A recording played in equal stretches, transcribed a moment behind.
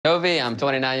Jovi, I'm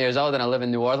 29 years old and I live in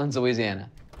New Orleans,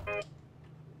 Louisiana.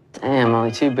 Damn,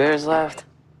 only 2 beers left?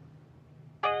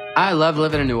 I love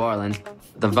living in New Orleans.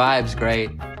 The vibe's great.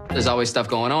 There's always stuff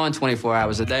going on 24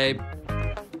 hours a day.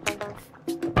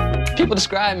 People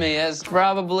describe me as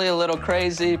probably a little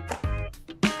crazy,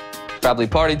 probably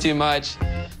party too much.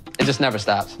 It just never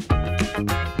stops.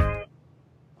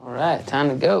 All right, time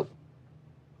to go.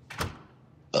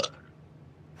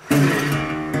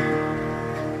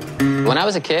 When I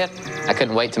was a kid, I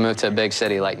couldn't wait to move to a big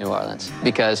city like New Orleans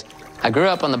because I grew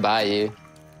up on the bayou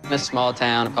in a small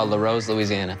town called La Rose,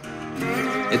 Louisiana.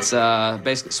 It's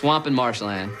basically swamp and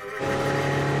marshland.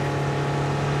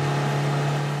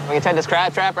 We can take this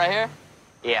crab trap right here?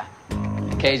 Yeah.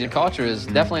 Cajun culture is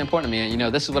definitely important to me. And, you know,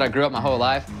 this is what I grew up my whole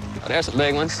life. Oh, there's some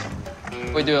big ones.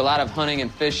 We do a lot of hunting and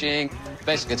fishing.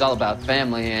 Basically, it's all about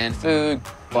family and food.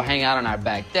 We'll hang out on our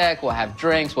back deck. We'll have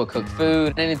drinks. We'll cook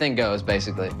food. Anything goes,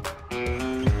 basically.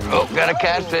 Oh, got a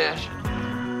catfish.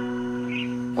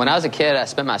 When I was a kid, I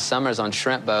spent my summers on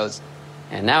shrimp boats.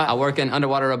 And now I work in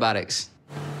underwater robotics.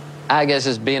 I guess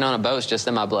just being on a boat's just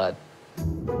in my blood.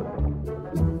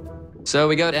 So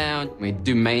we go down, we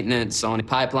do maintenance on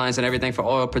pipelines and everything for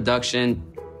oil production.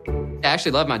 I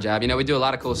actually love my job. You know, we do a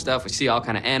lot of cool stuff. We see all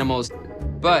kind of animals.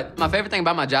 But my favorite thing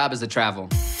about my job is the travel.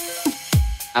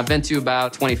 I've been to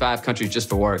about 25 countries just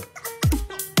for work.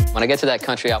 When I get to that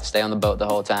country, I'll stay on the boat the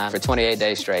whole time for 28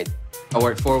 days straight. I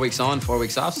work 4 weeks on, 4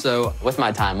 weeks off. So with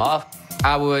my time off,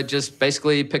 I would just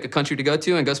basically pick a country to go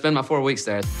to and go spend my 4 weeks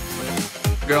there.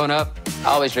 Growing up, I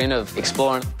always dreamed of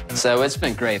exploring. So it's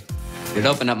been great. It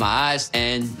opened up my eyes,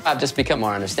 and I've just become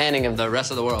more understanding of the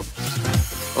rest of the world.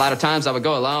 A lot of times I would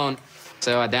go alone,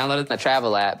 so I downloaded a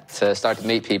travel app to start to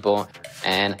meet people.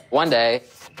 And one day,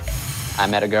 I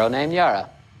met a girl named Yara.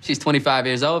 She's 25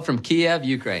 years old from Kiev,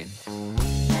 Ukraine.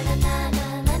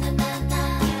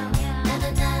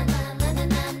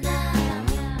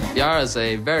 Yara's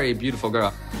a very beautiful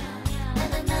girl.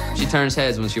 She turns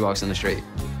heads when she walks in the street.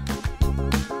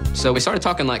 So we started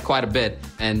talking like quite a bit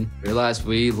and realized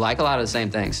we like a lot of the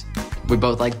same things. We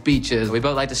both like beaches, we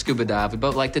both like to scuba dive, we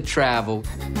both like to travel.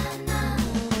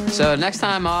 So next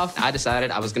time off, I decided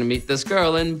I was gonna meet this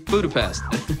girl in Budapest.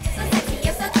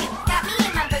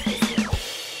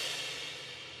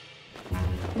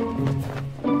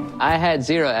 I had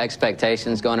zero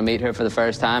expectations going to meet her for the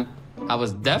first time. I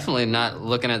was definitely not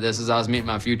looking at this as I was meeting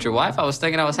my future wife. I was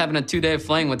thinking I was having a 2-day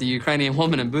fling with a Ukrainian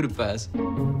woman in Budapest.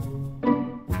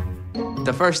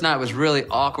 The first night was really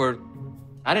awkward.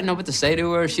 I didn't know what to say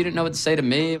to her. She didn't know what to say to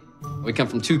me. We come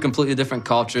from 2 completely different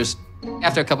cultures.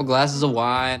 After a couple glasses of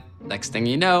wine, next thing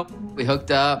you know, we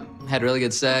hooked up, had really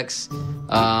good sex.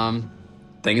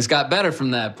 Things got better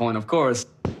from that point, of course.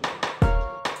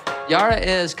 Yara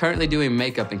is currently doing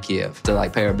makeup in Kiev to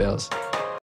like pay her bills.